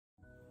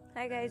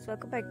Hi guys,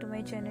 welcome back to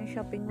my channel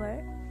Shopping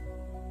Wire.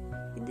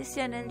 In this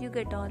channel you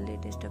get all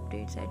latest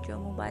updates at your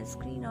mobile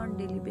screen on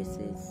daily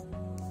basis.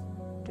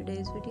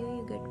 Today's video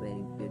you get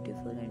very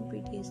beautiful and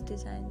prettiest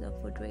designs of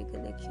footwear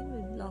collection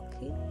with block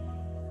heel.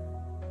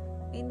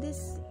 In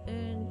this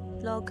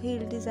block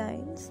heel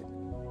designs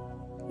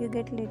you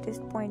get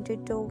latest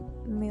pointed toe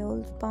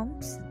mules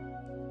pumps,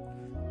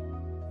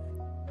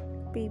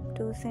 peep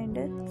toe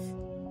sandals,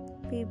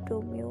 peep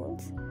toe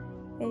mules.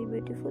 Very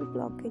beautiful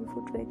block heel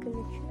footwear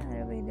collection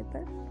are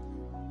available,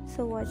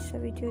 so watch the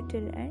video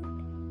till end.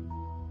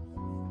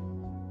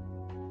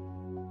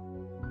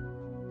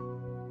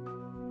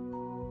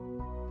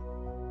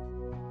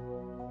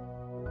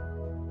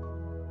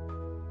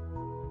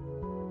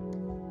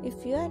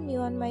 If you are new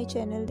on my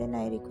channel, then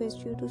I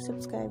request you to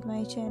subscribe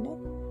my channel.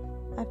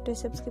 After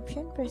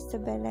subscription, press the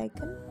bell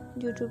icon.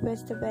 Due to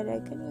press the bell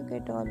icon, you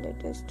get all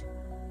latest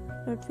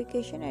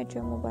notification at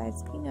your mobile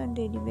screen on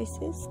daily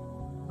basis.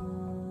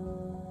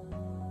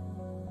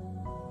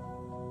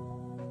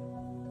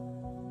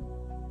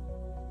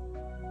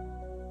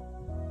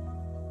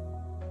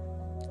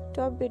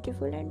 Top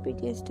beautiful and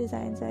prettiest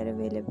designs are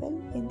available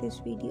in this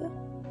video.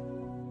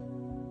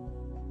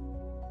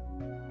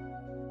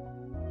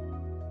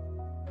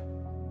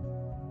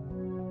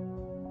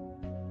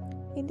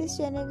 In this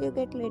channel you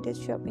get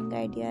latest shopping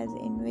ideas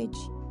in which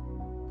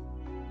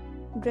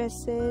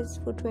dresses,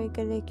 footwear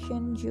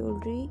collection,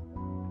 jewelry,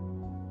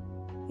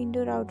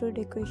 indoor outdoor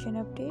decoration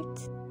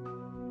updates.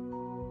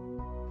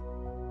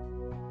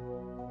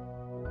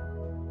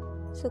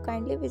 So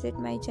kindly visit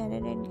my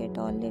channel and get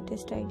all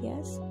latest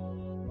ideas.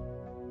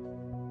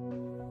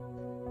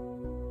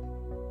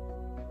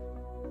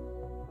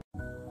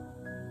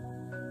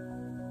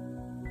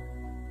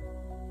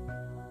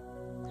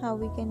 How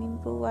we can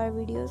improve our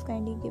videos,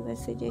 kindly give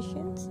us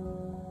suggestions.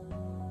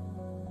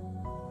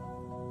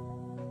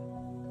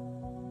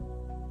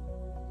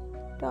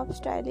 Top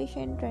stylish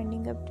and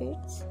trending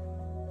updates.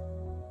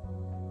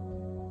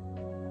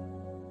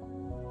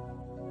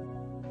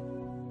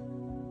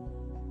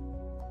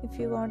 If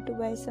you want to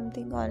buy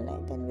something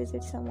online, then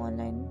visit some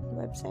online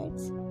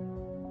websites.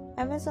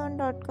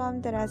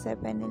 Amazon.com,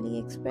 Darasa and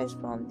AliExpress.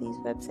 From these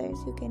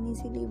websites you can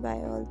easily buy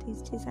all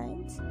these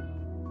designs.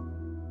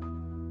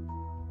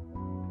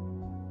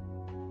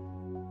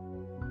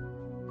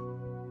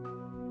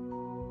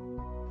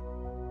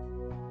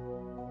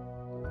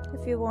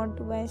 If you want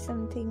to buy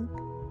something,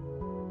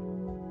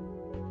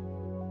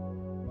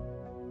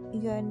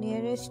 your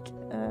nearest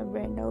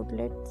brand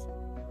outlets,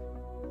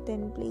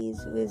 then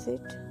please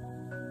visit.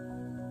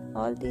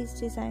 All these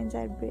designs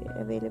are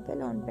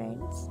available on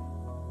brands.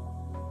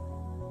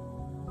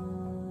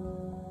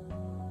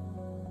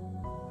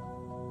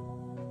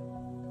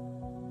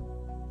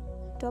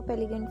 Top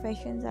elegant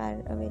fashions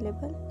are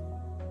available.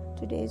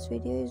 Today's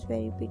video is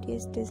very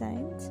prettiest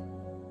designs.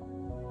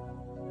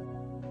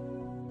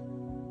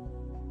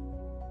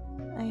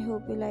 I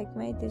hope you like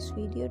this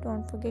video.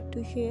 Don't forget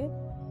to share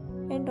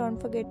and don't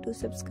forget to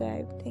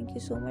subscribe. Thank you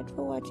so much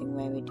for watching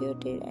my video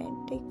till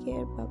end. Take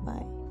care. Bye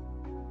bye.